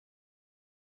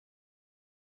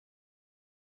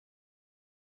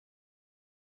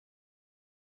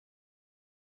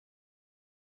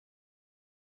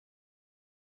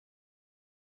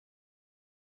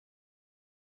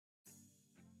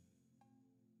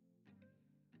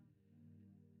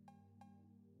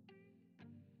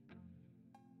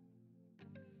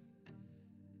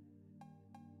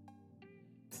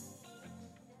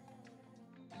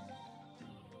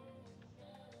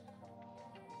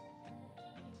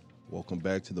Welcome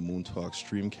back to the Moon Talk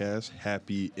Streamcast.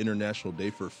 Happy International Day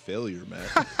for Failure, man.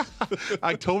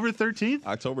 October 13th?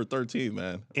 October 13th,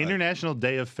 man. International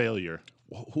Day of Failure.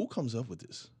 Who comes up with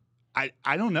this? I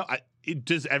don't know.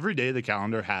 Does every day of the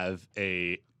calendar have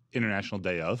a International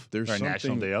Day of? Or a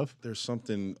National Day of? There's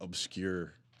something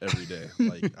obscure every day.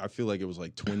 Like I feel like it was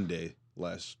like Twin Day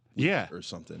last week or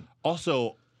something.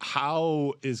 Also,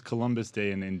 how is Columbus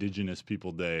Day and Indigenous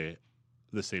People Day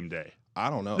the same day? I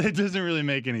don't know. That doesn't really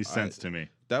make any sense to me.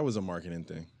 That was a marketing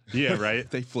thing. Yeah, right?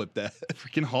 They flipped that.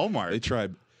 Freaking Hallmark. They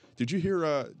tried. Did you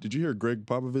hear Greg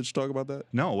Popovich talk about that?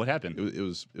 No, what happened? It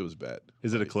was bad.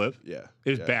 Is it a clip? Yeah.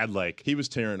 It was bad, like he was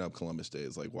tearing up Columbus Day.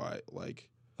 It's like why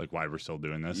why we're still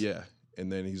doing this? Yeah.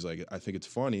 And then he's like, I think it's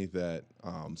funny that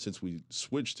since we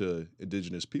switched to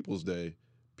Indigenous Peoples Day,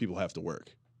 people have to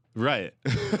work. Right.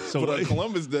 So but on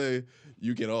Columbus Day,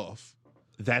 you get off.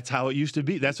 That's how it used to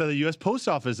be. That's why the U.S. Post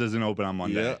Office isn't open on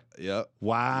Monday. Yeah.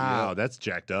 Wow, that's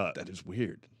jacked up. That is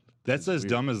weird. That's as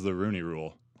dumb as the Rooney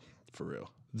Rule. For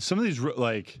real. Some of these,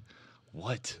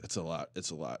 what? It's a lot.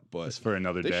 But it's for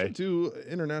another day. They should do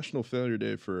International Failure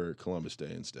Day for Columbus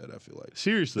Day instead, I feel like.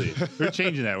 Seriously. We're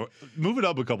changing that. Move it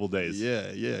up a couple days.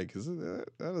 Yeah, because that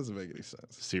doesn't make any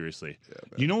sense. Seriously.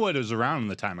 Yeah, you know what was around in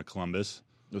the time of Columbus?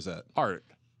 What's that? Art.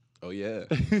 Oh, yeah.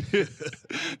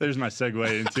 There's my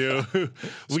segue into.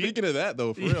 Speaking of that,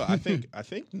 though, for real, I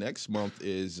think next month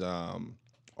is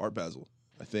Art Basel.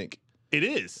 I think it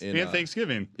is. And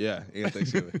Thanksgiving. Yeah, and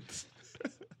Thanksgiving.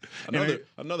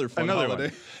 another fun holiday.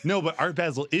 One. No, but Art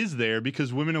Basel is there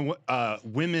because women,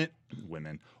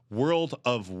 World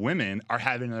of Women are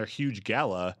having their huge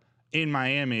gala in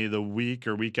Miami the week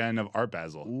or weekend of Art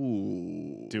Basel.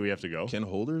 Ooh. Do we have to go? Can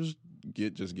holders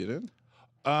get in?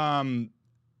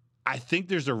 I think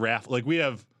there's a raffle. Like we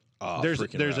have, there's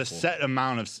raffle. a set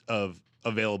amount of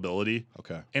availability.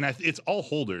 Okay. And it's all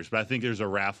holders, but I think there's a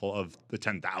raffle of the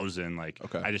 10,000.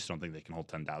 Okay. I just don't think they can hold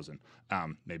 10,000.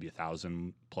 Maybe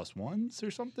 1,000 plus ones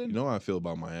or something. You know how I feel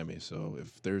about Miami, so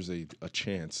if there's a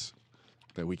chance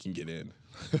that we can get in.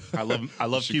 I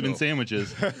love Cuban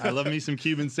sandwiches. I love me some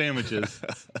Cuban sandwiches.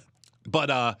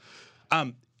 But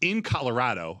in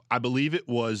Colorado, I believe it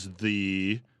was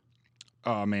the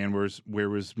oh man, where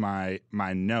was my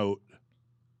note?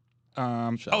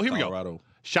 Here we go.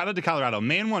 Shout out to Colorado.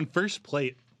 Man won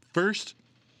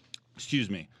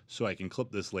excuse me, so I can clip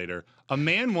this later. A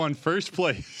man won first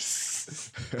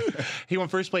place. He won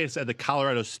first place at the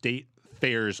Colorado State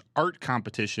Fair's art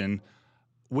competition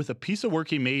with a piece of work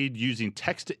he made using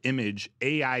text-to-image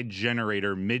AI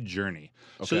generator Midjourney.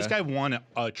 Okay. So this guy won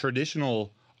a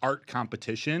traditional art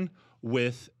competition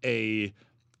with a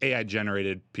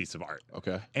AI-generated piece of art.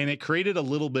 Okay. And it created a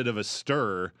little bit of a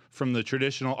stir from the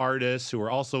traditional artists who were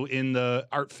also in the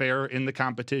art fair in the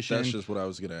competition. That's just what I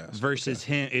was going to ask. Versus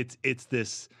him, it's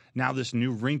this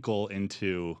new wrinkle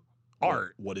into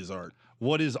art. What is art?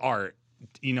 What is art?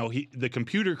 You know, the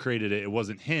computer created it. It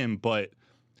wasn't him, but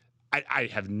I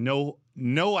have no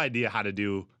idea how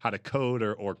to code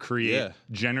or create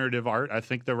generative art. I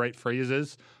think the right phrase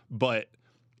is, but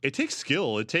it takes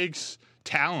skill. It takes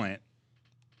talent.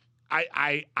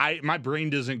 My brain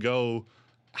doesn't go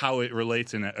how it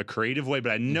relates in a creative way,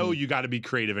 but I know you got to be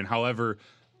creative in however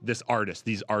these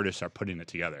artists are putting it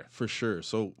together. For sure.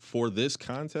 So for this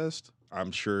contest,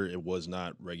 I'm sure it was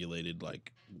not regulated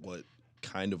like what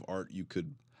kind of art you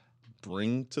could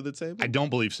bring to the table. I don't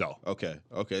believe so. Okay.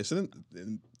 So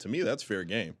then to me, that's fair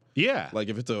game. Yeah. Like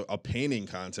if it's a painting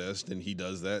contest and he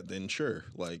does that, then sure.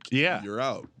 Like you're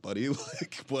out, buddy.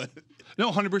 But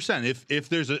no, 100%. If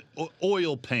there's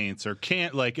oil paints or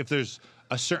if there's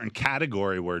a certain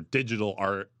category where digital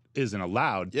art isn't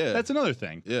allowed, that's another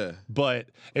thing. Yeah. But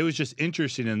it was just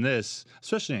interesting in this,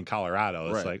 especially in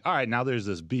Colorado. It's like, all right, now there's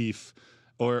this beef,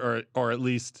 or at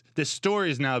least this story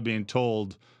is now being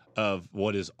told of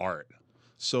what is art.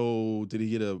 So did he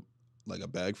get a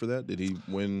bag for that? Did he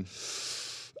win?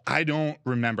 I don't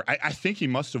remember. I think he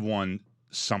must have won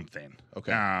something.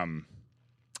 Okay.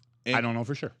 I don't know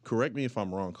for sure. Correct me if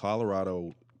I'm wrong.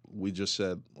 Colorado, we just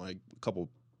said like a couple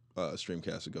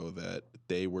streamcasts ago that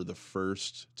they were the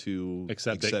first to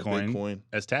accept Bitcoin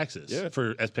as taxes. Yeah.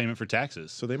 As payment for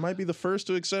taxes. So they might be the first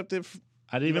to accept it.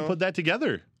 I didn't even put that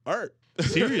together. Art.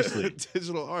 Seriously.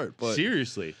 Digital art. But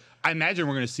seriously. I imagine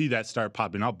we're going to see that start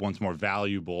popping up once more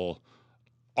valuable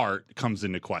art comes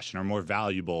into question, or more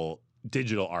valuable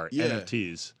digital art,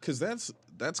 NFTs. Because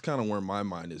that's kind of where my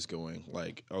mind is going.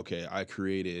 Like, okay, I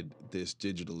created this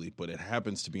digitally, but it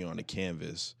happens to be on a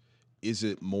canvas. Is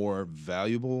it more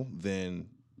valuable than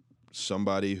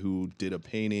somebody who did a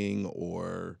painting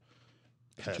or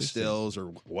pastels or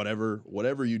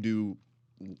whatever you do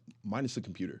minus the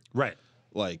computer? Right.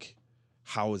 Like,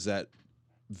 how is that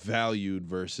valued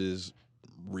versus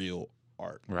real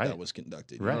art that was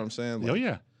conducted? You know what I'm saying? Oh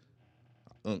yeah.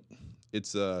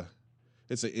 It's an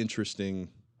interesting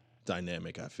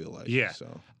dynamic, I feel like. Yeah.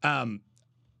 So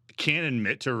Can't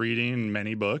admit to reading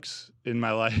many books in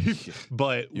my life,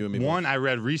 but one I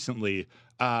read recently,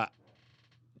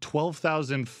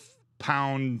 12,000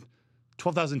 ton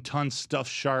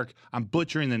stuffed shark. I'm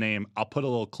butchering the name. I'll put a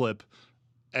little clip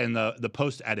and the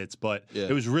post edits, but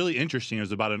it was really interesting. It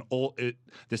was about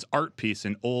this art piece,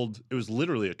 it was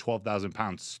literally a 12,000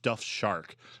 pound stuffed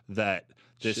shark that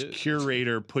this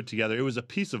curator put together. It was a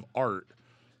piece of art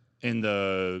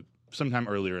sometime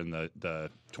earlier in the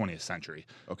 20th century.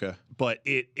 Okay. But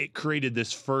it created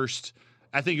this first,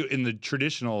 I think in the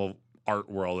traditional art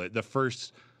world, the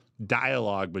first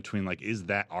dialogue between like, is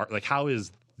that art? Like, how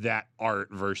is that art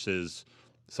versus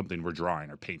something we're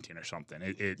drawing or painting or something?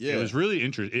 It was really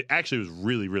interesting. It actually was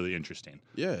really, really interesting.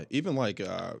 Yeah. Even like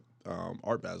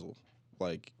Art Basel,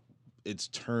 like it's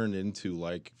turned into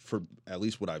like, for at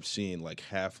least what I've seen, like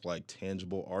half like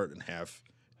tangible art and half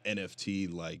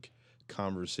NFT like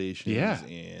conversations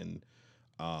and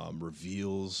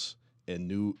reveals and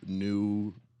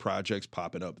new projects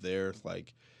popping up there.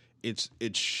 Like it's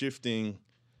shifting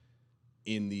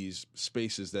in these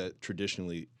spaces that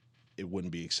traditionally it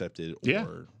wouldn't be accepted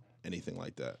or anything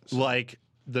like that. So. Like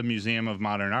the Museum of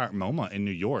Modern Art, MoMA in New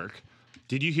York.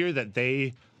 Did you hear that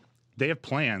they have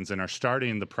plans and are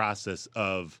starting the process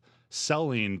of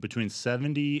selling between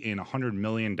 $70 and $100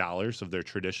 million of their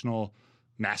traditional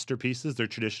masterpieces, their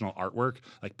traditional artwork,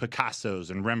 like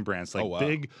Picasso's and Rembrandt's, like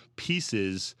big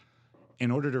pieces, in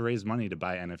order to raise money to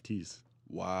buy NFTs.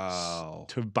 Wow.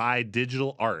 To buy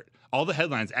digital art. All the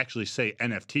headlines actually say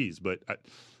NFTs, but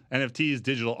NFTs,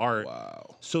 digital art.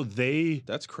 Wow. So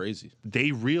that's crazy.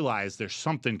 They realize there's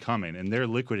something coming, and they're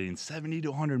liquidating $70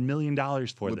 to $100 million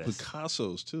for this. With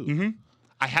Picasso's too. Mm-hmm.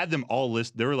 I had them all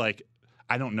listed. They were like,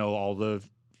 I don't know all the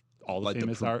like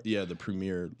famous art. Yeah, the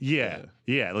premier. Yeah.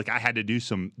 Like I had to do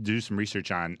some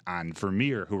research on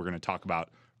Vermeer, who we're going to talk about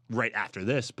right after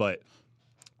this, but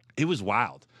it was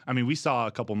wild. I mean, we saw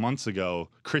a couple months ago,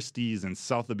 Christie's and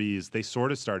Sotheby's, they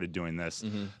sort of started doing this.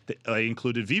 Mm-hmm. They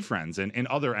included VFriends and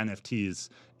other NFTs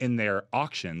in their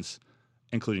auctions,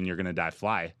 including You're Gonna Die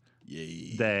Fly.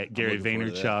 Yay. That Gary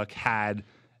Vaynerchuk had,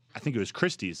 I think it was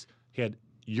Christie's. He had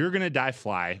You're Gonna Die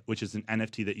Fly, which is an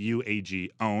NFT that you,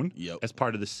 AG, own as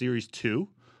part of the Series 2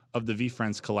 of the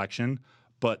VFriends collection.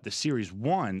 But the Series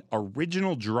 1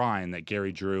 original drawing that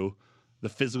Gary drew, the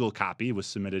physical copy, was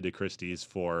submitted to Christie's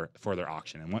for their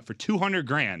auction and went for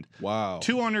 $200,000. Wow.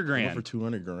 $200,000. Went for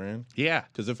 $200,000? Yeah.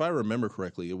 Because if I remember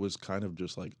correctly, it was kind of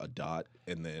just like a dot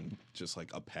and then just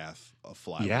like a path, a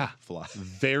fly. Yeah. Fly.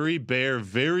 Very bare,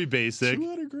 very basic.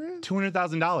 $200,000?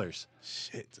 $200,000.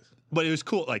 Shit. But it was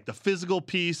cool. Like the physical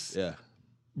piece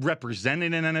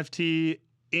representing an NFT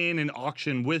in an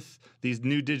auction with these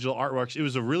new digital artworks. It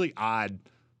was a really odd,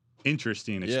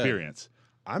 interesting experience.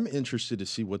 I'm interested to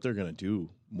see what they're going to do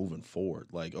moving forward.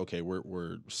 Like, okay,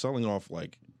 we're selling off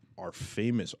like our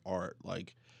famous art.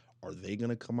 Like, are they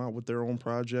going to come out with their own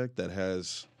project that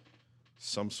has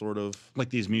some sort of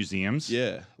like these museums?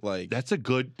 Yeah, like that's a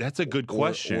good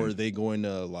question. Or are they going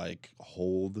to like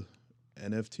hold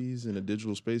NFTs in a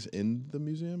digital space in the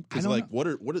museum? Because like, what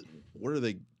are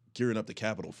they gearing up the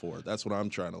capital for? That's what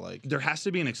I'm trying to like. There has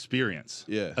to be an experience.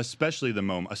 Yeah, especially the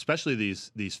MoMA, especially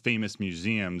these famous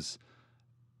museums.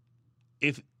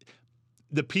 If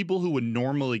the people who would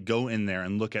normally go in there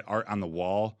and look at art on the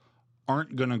wall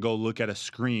aren't going to go look at a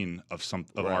screen of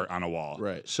art on a wall.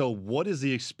 Right. So what is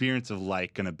the experience of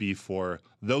like going to be for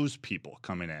those people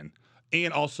coming in?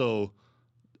 And also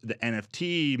the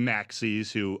NFT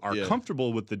maxis who are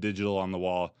comfortable with the digital on the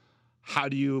wall. How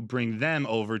do you bring them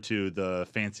over to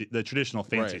the traditional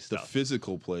fancy stuff? The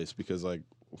physical place, because like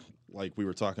we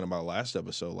were talking about last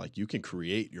episode, like you can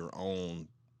create your own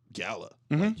gala.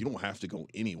 Mm-hmm. Like, you don't have to go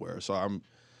anywhere. So I'm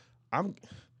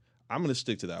going to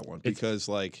stick to that one because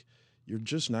like you're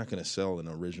just not going to sell an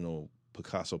original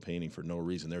Picasso painting for no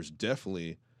reason. There's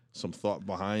definitely some thought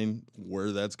behind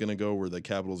where that's going to go, where the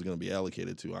capital is going to be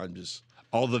allocated to. I'm just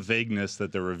all the vagueness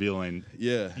that they're revealing.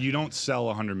 Yeah, you don't sell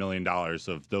 $100 million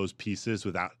of those pieces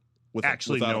without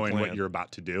actually knowing what you're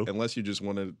about to do, unless you just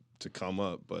wanted to come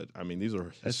up. But I mean, these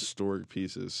are historic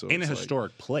pieces, so in a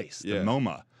historic place, the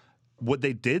MoMA. What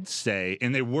they did say,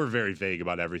 and they were very vague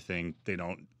about everything. They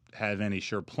don't have any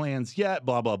sure plans yet,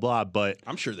 blah, blah, blah. But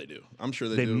I'm sure they do. I'm sure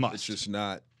they do. Must. It's just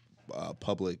not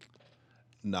public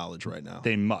knowledge right now.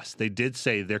 They must. They did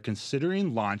say they're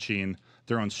considering launching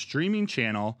their own streaming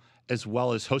channel as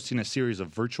well as hosting a series of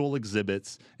virtual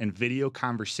exhibits and video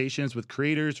conversations with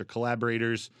creators or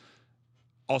collaborators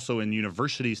also in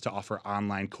universities to offer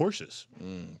online courses.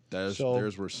 There's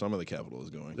where some of the capital is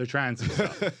going. They're trying some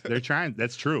stuff.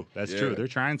 That's true. That's true. They're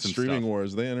trying some streaming stuff.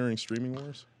 wars. Are they entering streaming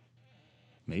wars?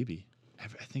 Maybe. I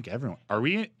think everyone. Are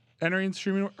we entering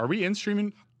streaming? Are we in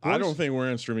streaming wars? I don't think we're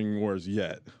in streaming wars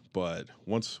yet, but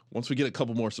once we get a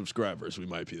couple more subscribers, we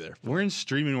might be there. We're in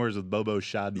streaming wars with Bobo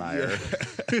Schadmeyer.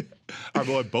 Yeah. Our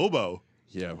boy Bobo.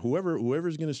 Yeah,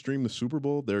 whoever's going to stream the Super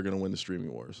Bowl, they're going to win the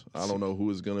streaming wars. I don't know who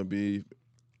is going to be.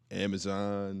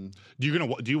 Amazon.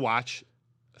 Do you watch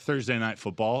Thursday Night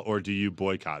Football or do you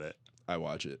boycott it? I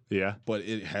watch it. Yeah. But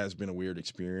it has been a weird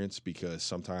experience because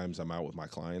sometimes I'm out with my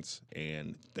clients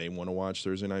and they want to watch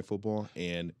Thursday Night Football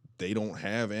and they don't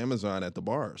have Amazon at the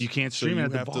bars. You can't stream it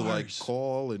at the bars. You have to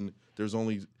call, and there's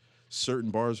only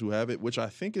certain bars who have it, which I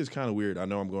think is kind of weird. I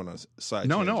know I'm going on a side.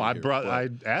 No, here, I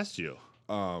asked you.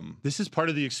 This is part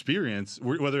of the experience,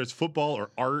 whether it's football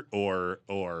or art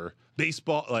or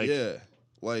baseball. I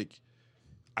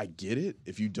get it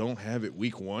if you don't have it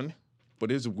week 1,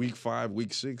 but it's week 5,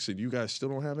 week 6, and you guys still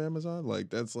don't have Amazon.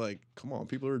 That's come on,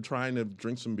 people are trying to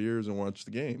drink some beers and watch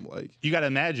the game. You got to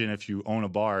imagine if you own a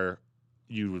bar,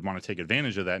 you would want to take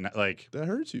advantage of that. That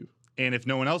hurts you. And if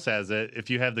no one else has it, if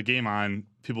you have the game on,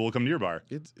 people will come to your bar.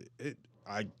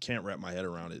 I can't wrap my head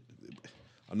around it.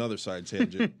 Another side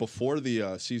tangent. Before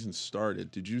the season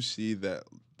started, did you see that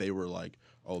they were like,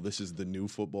 "Oh, this is the new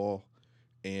football,"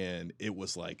 and it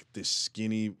was like this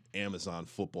skinny Amazon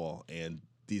football, and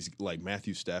these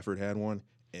Matthew Stafford had one,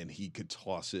 and he could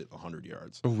toss it 100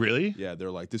 yards. Oh, really? Yeah, they're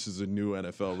like, "This is a new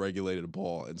NFL regulated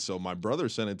ball," and so my brother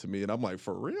sent it to me, and I'm like,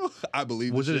 "For real?" I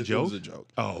believe. Was it a joke? It was a joke.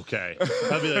 Oh, okay.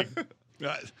 I'd be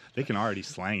like, they can already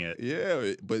slang it.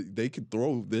 Yeah, but they could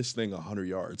throw this thing 100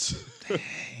 yards.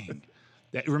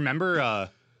 Dang. Remember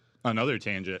another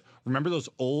tangent? Remember those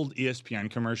old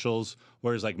ESPN commercials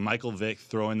where it's like Michael Vick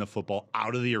throwing the football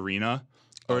out of the arena?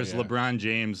 Or is LeBron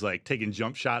James taking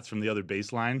jump shots from the other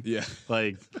baseline? Yeah.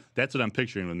 That's what I'm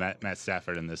picturing with Matt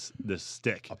Stafford and this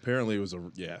stick. Apparently it was a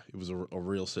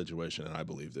real situation, and I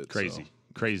believed it.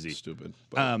 Crazy. Stupid.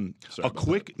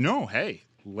 Hey,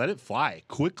 let it fly.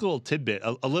 Quick little tidbit,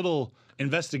 a little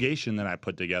investigation that I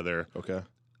put together. Okay.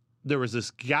 There was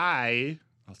this guy.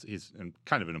 He's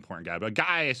kind of an important guy, but a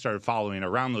guy I started following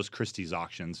around those Christie's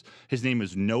auctions. His name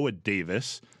is Noah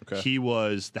Davis. Okay. He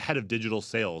was the head of digital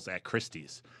sales at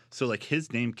Christie's. So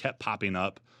his name kept popping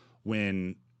up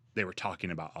when they were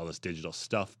talking about all this digital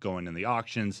stuff going in the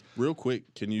auctions. Real quick,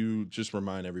 can you just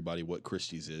remind everybody what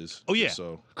Christie's is? Oh, yeah.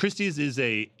 Christie's is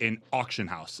an auction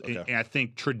house. Okay. And I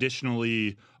think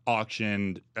traditionally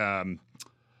auctioned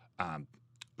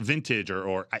vintage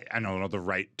or I don't know the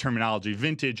right terminology,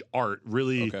 vintage art,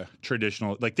 really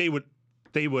traditional. They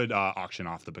would auction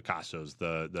off the Picassos,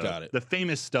 the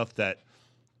famous stuff that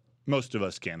most of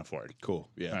us can't afford. Cool.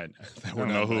 Yeah. Right. I don't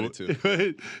know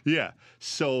who. Yeah.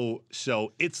 So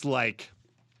it's like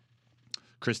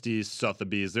Christie's,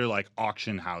 Sotheby's, they're like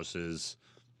auction houses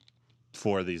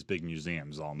for these big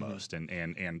museums almost,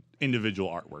 and individual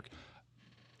artwork.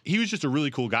 He was just a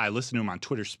really cool guy. I listened to him on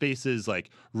Twitter Spaces,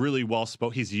 really well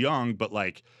spoken. He's young, but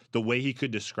the way he could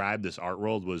describe this art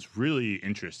world was really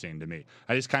interesting to me.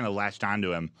 I just kind of latched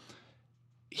onto him.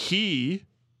 He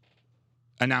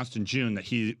announced in June that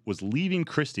he was leaving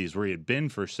Christie's, where he had been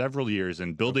for several years,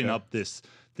 and building up this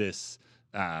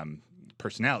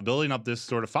personality, building up this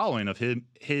sort of following of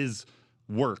his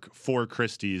work for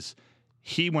Christie's.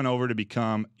 He went over to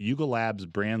become Yuga Labs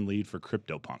brand lead for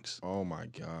CryptoPunks. Oh, my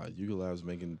God. Yuga Labs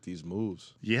making these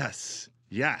moves. Yes.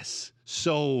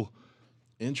 So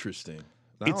interesting.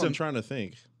 Now I'm trying to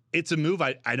think. It's a move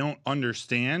I don't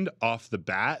understand off the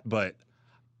bat, but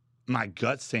my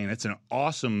gut's saying it's an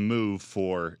awesome move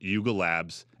for Yuga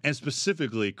Labs, and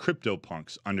specifically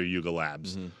CryptoPunks under Yuga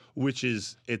Labs, which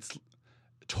it's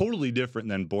totally different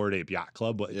than Bored Ape Yacht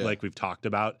Club, like we've talked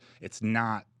about. It's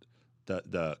not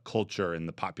the culture and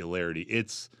the popularity.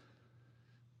 It's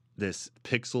this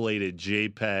pixelated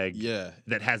JPEG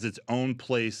that has its own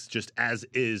place just as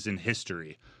is in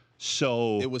history.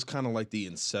 So it was kind of like the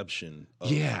inception of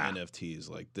NFTs.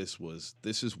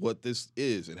 This is what this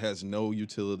is. It has no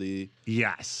utility.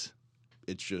 Yes.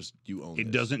 It's just you own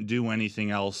it. Doesn't do anything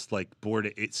else like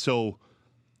Bored Ape. So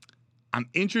I'm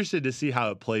interested to see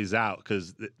how it plays out,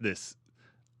 because this.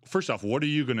 First off, what are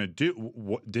you going to do?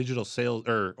 What digital sales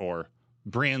or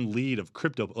brand lead of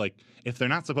crypto? If they're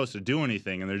not supposed to do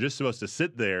anything and they're just supposed to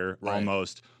sit there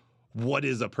almost, what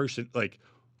is a person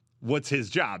what's his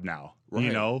job now? Right.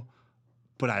 You know?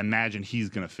 But I imagine he's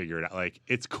going to figure it out.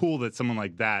 It's cool that someone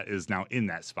like that is now in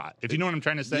that spot. If you know what I'm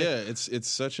trying to say? Yeah, it's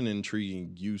such an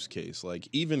intriguing use case.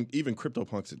 Even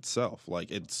CryptoPunks itself,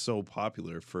 it's so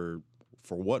popular for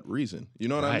for what reason? You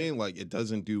know what I Right. mean? Like, it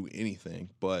doesn't do anything.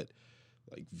 But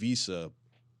like Visa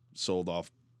sold off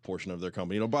a portion of their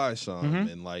company to buy some,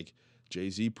 and like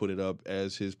Jay-Z put it up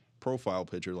as his profile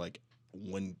picture. Like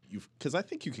because I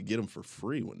think you could get them for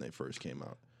free when they first came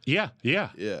out. Yeah. Yeah.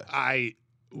 I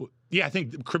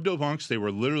think CryptoPunks, they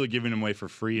were literally giving them away for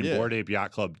free, and Bored Ape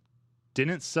Yacht Club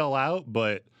didn't sell out,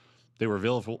 but they were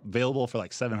available for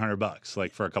like $700,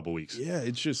 like for a couple weeks. Yeah,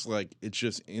 it's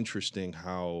just interesting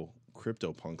how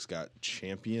CryptoPunks got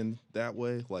championed that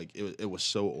way. Like it was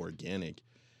so organic,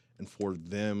 and for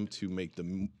them to make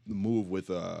the move with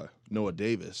Noah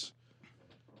Davis,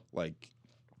 like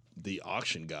the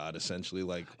auction god, essentially.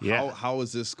 Like how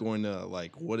is this going to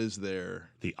like? What is their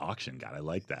the auction god? I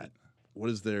like that. What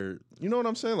is their? You know what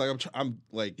I'm saying? Like I'm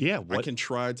like I can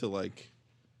try to like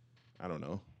I don't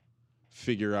know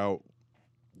figure out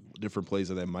different plays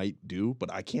that they might do,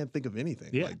 but I can't think of anything.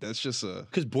 Yeah. Like that's just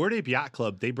because Bored Ape Yacht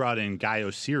Club, they brought in Guy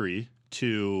Osiri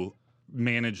to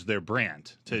manage their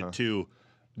brand, to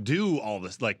do all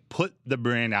this, like put the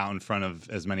brand out in front of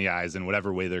as many eyes in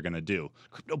whatever way they're going to do.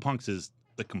 CryptoPunks is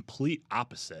the complete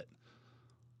opposite.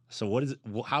 So what is it?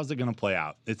 How's it going to play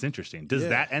out? It's interesting. Does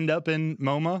that end up in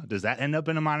MoMA? Does that end up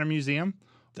in a modern museum?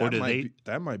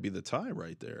 That might be the tie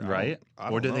right there, right? I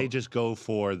don't or do know. they just go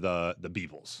for the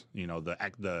Beebles? You know, the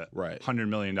 $100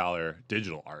 million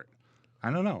digital art.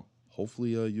 I don't know.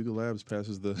 Hopefully, Yuga Labs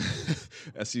passes the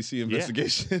SEC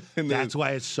investigation. And that's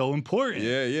why it's so important.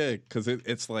 Yeah, because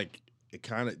it's like it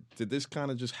kind of did this kind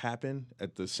of just happen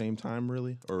at the same time,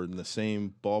 really, or in the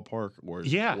same ballpark, or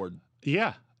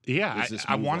Yeah.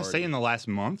 I want to say in the last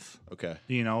month. Okay.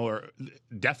 You know, or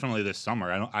definitely this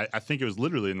summer. I think it was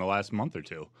literally in the last month or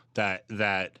two that.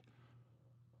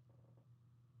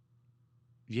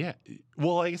 Yeah.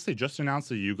 Well, I guess they just announced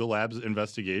the Yuga Labs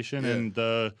investigation, and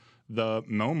the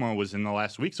MoMA was in the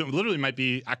last week, so it literally might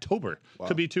be October. Wow.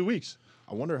 Could be 2 weeks.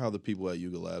 I wonder how the people at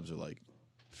Yuga Labs are like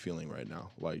feeling right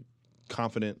now. Like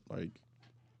confident, like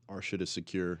our shit is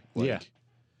secure. Like,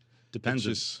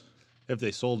 Depends. If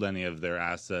they sold any of their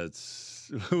assets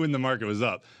when the market was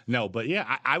up. No, but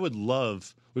yeah, I would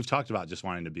love, we've talked about just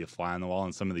wanting to be a fly on the wall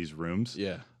in some of these rooms.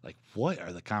 Yeah. Like, what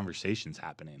are the conversations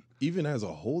happening? Even as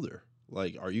a holder,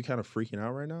 like, are you kind of freaking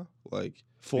out right now? Like,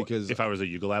 because if I was a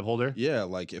Yuga Lab holder? Yeah,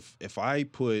 like if I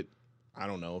put, I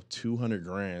don't know,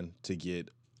 $200,000 to get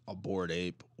a Bored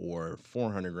Ape or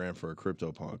 $400,000 for a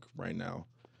CryptoPunk right now,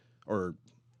 or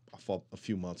a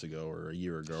few months ago or a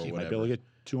year ago, You or whatever. might be able to get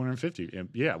 250.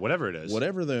 Yeah, whatever it is.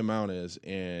 Whatever the amount is,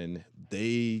 and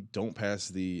they don't pass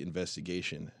the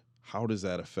investigation, how does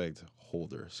that affect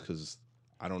holders? Because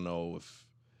I don't know if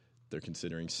they're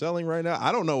considering selling right now.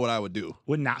 I don't know what I would do.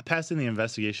 Would not passing the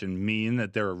investigation mean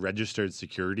that they're a registered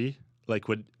security? Like,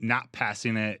 would not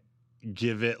passing it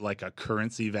give it like a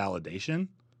currency validation?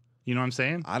 You know what I'm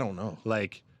saying? I don't know.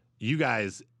 Like, you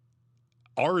guys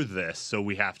are this, so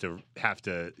we have to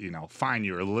fine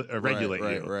you or regulate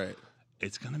you. Right.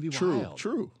 It's gonna be wild.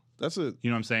 True. That's You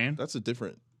know what I'm saying? That's a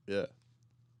different. Yeah,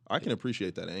 I can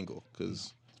appreciate that angle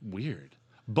because weird.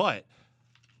 But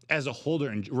as a holder,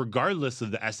 and regardless of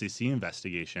the SEC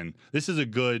investigation, this is a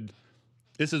good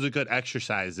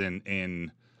exercise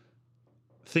in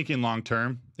thinking long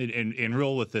term and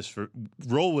roll with this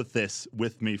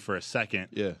with me for a second.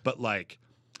 Yeah. But like,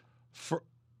 for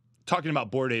talking about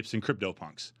Bored Apes and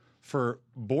CryptoPunks, for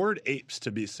Bored Apes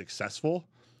to be successful,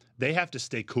 they have to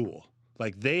stay cool.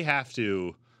 Like they have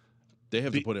to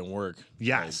put in work.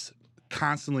 Yes,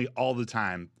 constantly, all the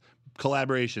time.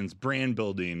 Collaborations, brand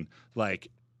building. Like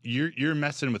you're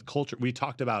messing with culture. We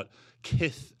talked about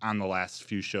Kith on the last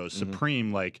few shows. Mm-hmm.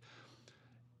 Supreme. Like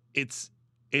it's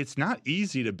not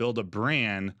easy to build a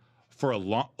brand for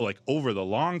over the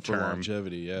long term. For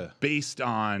longevity, yeah. Based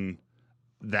on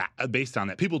that,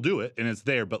 people do it and it's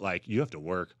there, but like you have to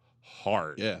work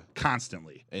hard,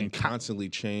 constantly, and constantly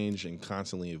change and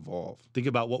constantly evolve. Think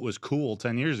about what was cool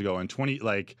 10 years ago and 20.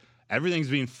 Like everything's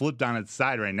being flipped on its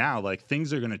side right now. Like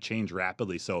things are going to change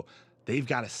rapidly, so they've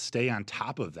got to stay on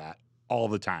top of that all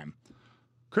the time.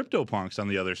 CryptoPunks on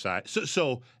the other side.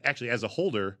 So actually, as a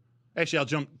holder, I'll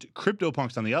jump to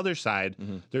CryptoPunks on the other side.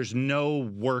 Mm-hmm. There's no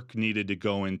work needed to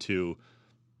go into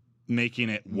making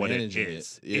it what Managing it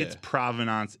is. It. Yeah. Its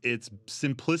provenance, its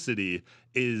simplicity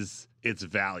is its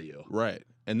value. Right.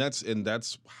 And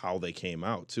that's how they came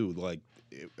out too. Like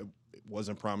it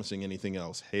wasn't promising anything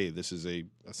else. Hey, this is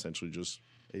essentially just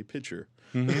a picture.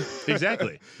 Mm-hmm.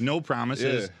 Exactly. No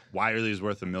promises. Yeah. Why are these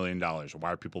worth $1 million?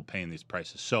 Why are people paying these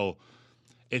prices? So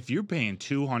if you're paying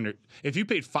if you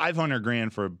paid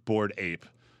 $500,000 for a Bored Ape,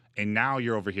 and now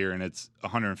you're over here and it's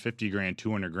 $150,000,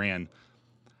 $200,000,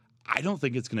 I don't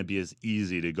think it's going to be as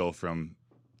easy to go from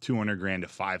 200 grand to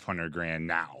 500 grand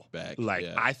now. Back, Like,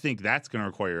 yeah. I think that's going to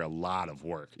require a lot of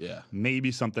work. Yeah.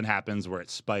 Maybe something happens where it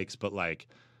spikes, but like,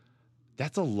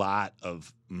 that's a lot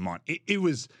of money. It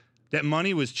was, that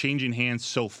money was changing hands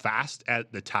so fast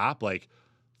at the top. Like,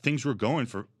 things were going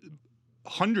for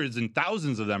hundreds and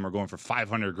thousands of them are going for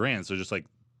 500 grand. So just like,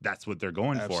 that's what they're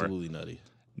going for. Absolutely nutty.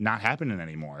 Not happening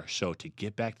anymore. So to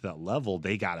get back to that level,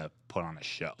 they got to put on a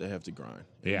show. They have to grind.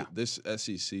 Yeah. This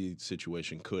SEC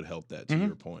situation could help that, to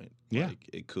your point. Yeah. Like,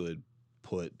 it could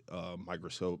put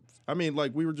Microsoft. I mean,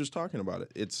 like we were just talking about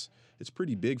it. It's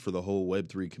pretty big for the whole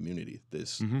Web3 community,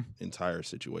 this entire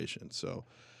situation. So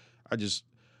I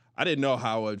didn't know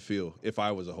how I'd feel if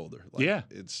I was a holder. Like, Yeah.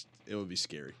 It would be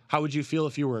scary. How would you feel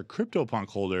if you were a CryptoPunk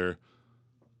holder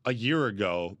a year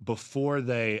ago before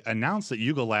they announced that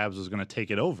Yuga Labs was going to take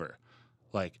it over?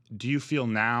 Like, do you feel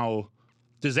now,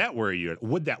 does that worry you?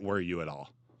 Would that worry you at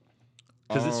all?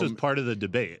 Because this was part of the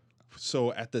debate.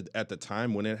 So at the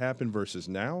time when it happened versus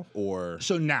now, or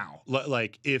So now,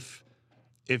 like if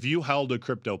you held a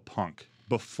CryptoPunk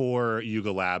before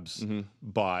Yuga Labs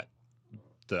bought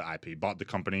the IP, bought the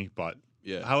company,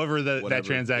 however that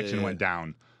transaction went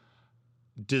down,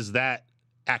 does that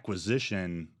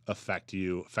acquisition affect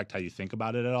how you think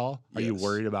about it at all? Are you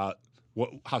worried about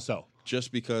how so?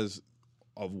 just because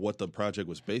of what the project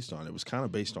was based on, it was kind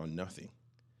of based on nothing.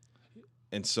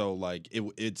 And so like it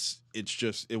was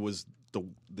the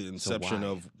inception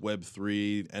of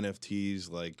Web3,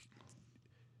 NFTs, like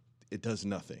it does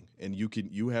nothing. And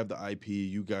you have the IP,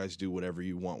 you guys do whatever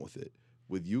you want with it.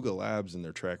 With Yuga Labs and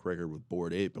their track record with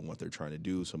Bored Ape and what they're trying to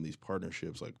do, some of these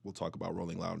partnerships, like we'll talk about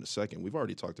Rolling Loud in a second. We've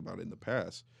already talked about it in the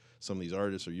past. Some of these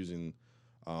artists are using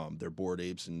their Bored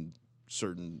Apes in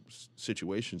certain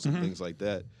situations and things like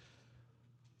that.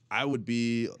 I would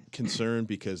be concerned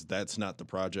because that's not the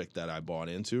project that I bought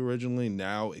into originally.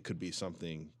 Now it could be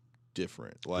something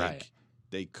different. Like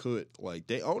they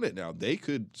own it now. They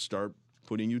could start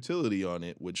putting utility on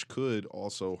it, which could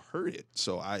also hurt it.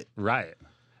 So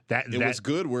it was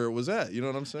good where it was at. You know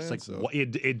what I'm saying? It's like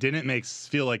it didn't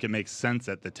feel like it makes sense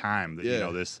at the time that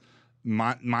this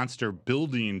monster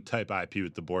building type IP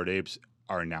with the Bored Apes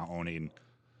are now owning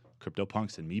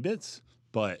CryptoPunks and Meebits.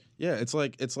 But yeah, it's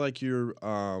like you're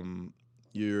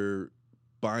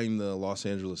buying the Los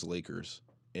Angeles Lakers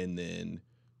and then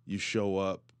you show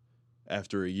up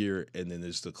after a year and then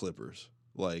there's the Clippers.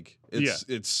 Like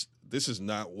this is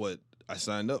not what I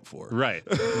signed up for. Right.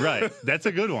 That's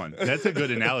a good one. That's a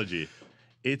good analogy.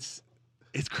 It's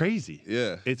crazy.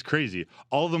 Yeah. It's crazy.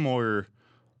 All the more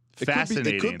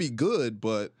fascinating. It could be good,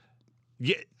 but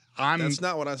that's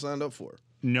not what I signed up for.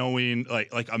 Knowing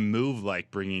like a move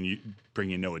like bringing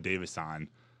Noah Davis on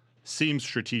seems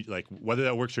strategic. Like whether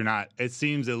that works or not, it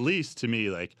seems at least to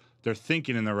me like they're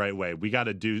thinking in the right way. We got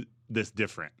to do this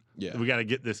different. Yeah. We got to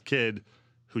get this kid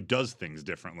who does things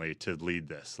differently to lead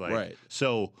this. Like, right.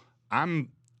 So I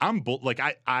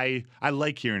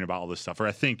like hearing about all this stuff, or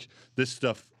I think this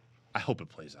stuff. I hope it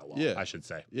plays out well. Yeah. I should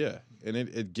say. Yeah, and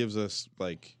it gives us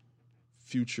like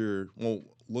future. Well,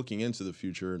 looking into the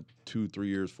future, 2, 3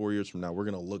 years, 4 years from now, we're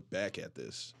gonna look back at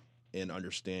this and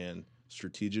understand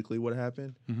strategically what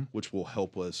happened, which will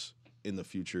help us in the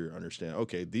future understand.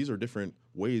 Okay, these are different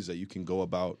ways that you can go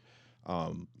about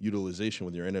utilization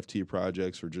with your NFT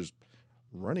projects or just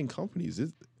running companies.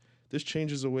 This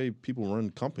changes the way people run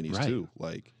companies too.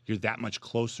 Like you're that much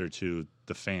closer to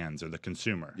the fans or the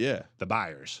consumer. Yeah. The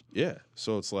buyers. Yeah.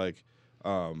 So it's like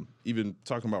even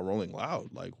talking about Rolling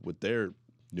Loud, like with their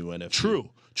new NFT.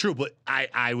 True. But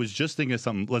I was just thinking of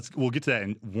something. We'll get to that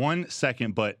in 1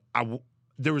 second. But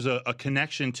there was a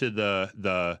connection to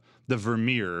the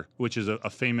Vermeer, which is a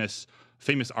famous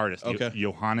artist,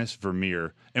 Johannes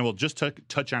Vermeer, and we'll just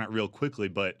touch on it real quickly.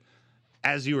 But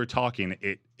as you were talking,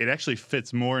 it actually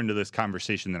fits more into this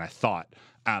conversation than I thought.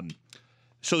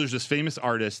 So there's this famous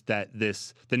artist that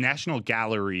the National Art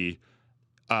Gallery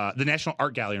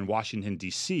in Washington,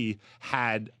 D.C.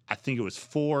 had, I think it was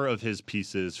 4 of his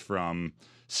pieces from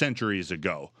centuries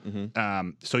ago.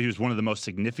 So he was one of the most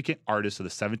significant artists of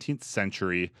the 17th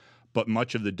century, but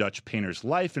much of the Dutch painter's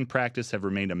life and practice have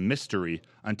remained a mystery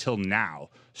until now.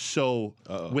 So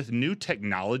with new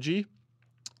technology,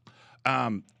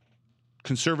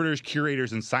 conservators,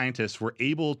 curators, and scientists were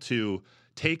able to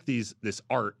take this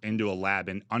art into a lab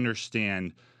and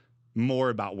understand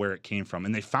more about where it came from.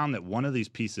 And they found that one of these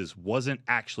pieces wasn't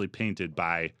actually painted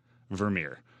by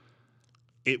Vermeer.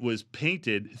 It was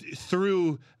painted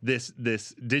through this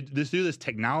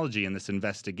technology and this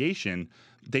investigation.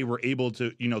 They were able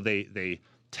to, they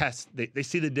test, they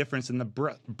see the difference in the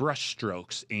brush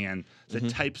strokes and the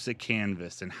types of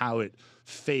canvas and how it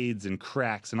fades and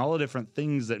cracks and all the different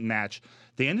things that match.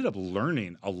 they ended up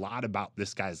learning a lot about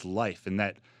this guy's life, and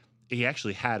that he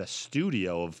actually had a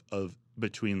studio of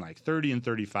between like 30 and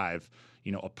 35,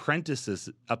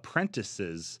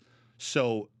 apprentices.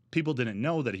 So people didn't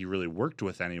know that he really worked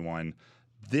with anyone.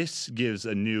 This gives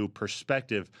a new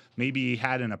perspective. Maybe he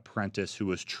had an apprentice who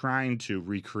was trying to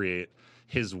recreate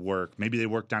his work. Maybe they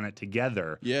worked on it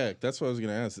together. Yeah, that's what I was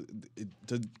going to ask.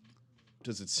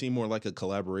 Does it seem more like a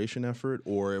collaboration effort,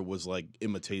 or it was like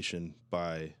imitation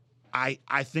by... I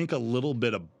think a little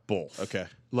bit of both. Okay.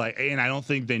 And I don't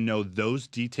think they know those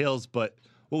details, but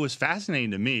what was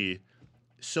fascinating to me,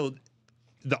 so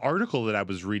the article that I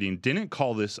was reading didn't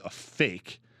call this a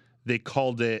fake. They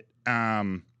called it,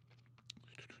 what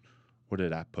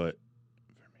did I put?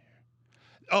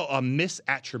 Oh, a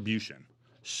misattribution.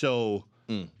 So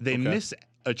they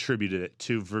misattributed it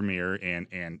to Vermeer,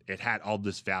 and it had all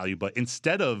this value, but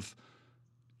instead of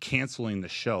canceling the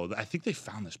show, I think they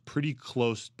found this pretty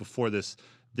close before this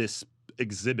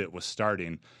exhibit was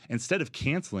starting. Instead of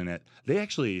canceling it, they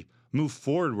actually moved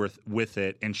forward with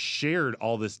it and shared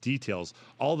all this details,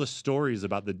 all the stories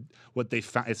about what they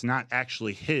found. It's not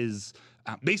actually his.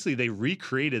 Basically, they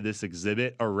recreated this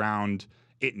exhibit around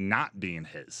it not being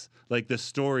his, like the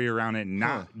story around it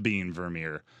not being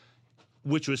Vermeer,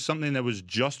 which was something that was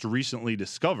just recently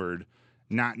discovered,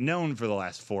 not known for the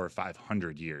last 400 or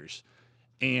 500 years.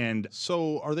 And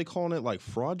so, are they calling it like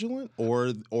fraudulent,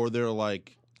 or they're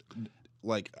like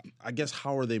I guess,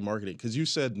 how are they marketing? Because you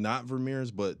said not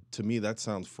Vermeer's, but to me that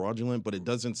sounds fraudulent. But it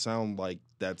doesn't sound like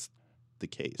that's the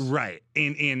case, right?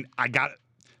 And I got,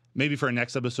 maybe for our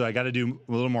next episode, I got to do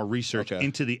a little more research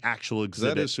into the actual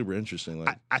exhibit. That is super interesting.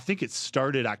 I think it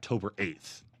started October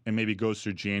 8th and maybe goes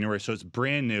through January, so it's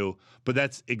brand new. But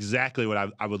that's exactly what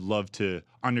I would love to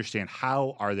understand.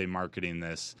 How are they marketing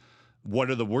this? What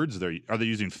are the words are they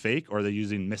using fake, or are they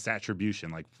using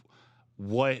misattribution? Like,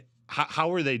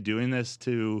 how are they doing this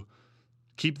to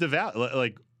keep the value?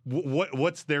 Like,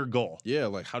 what's their goal? Yeah,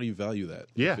 like, how do you value that?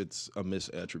 Yeah. If it's a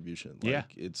misattribution.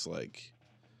 It's like,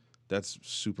 that's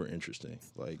super interesting.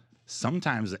 Like,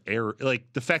 sometimes the error, like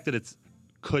the fact that it's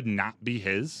could not be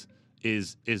his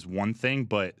is one thing,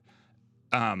 but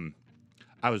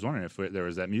I was wondering if there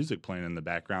was that music playing in the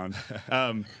background.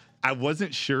 I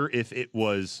wasn't sure if it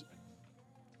was.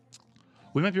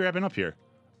 We might be wrapping up here.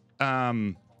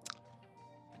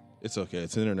 It's okay.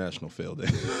 It's International Fail Day.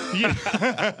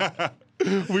 Yeah.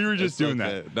 We were just doing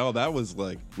that. No, that was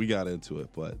like, we got into it,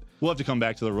 but we'll have to come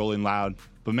back to the Rolling Loud.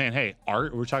 But man, hey,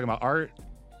 art. We're talking about art.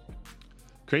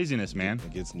 Craziness, man.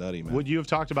 It gets nutty, man. Would you have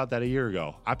talked about that a year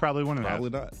ago? I probably wouldn't have.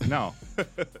 Probably not. No.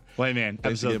 Wait, man.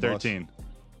 Episode 13.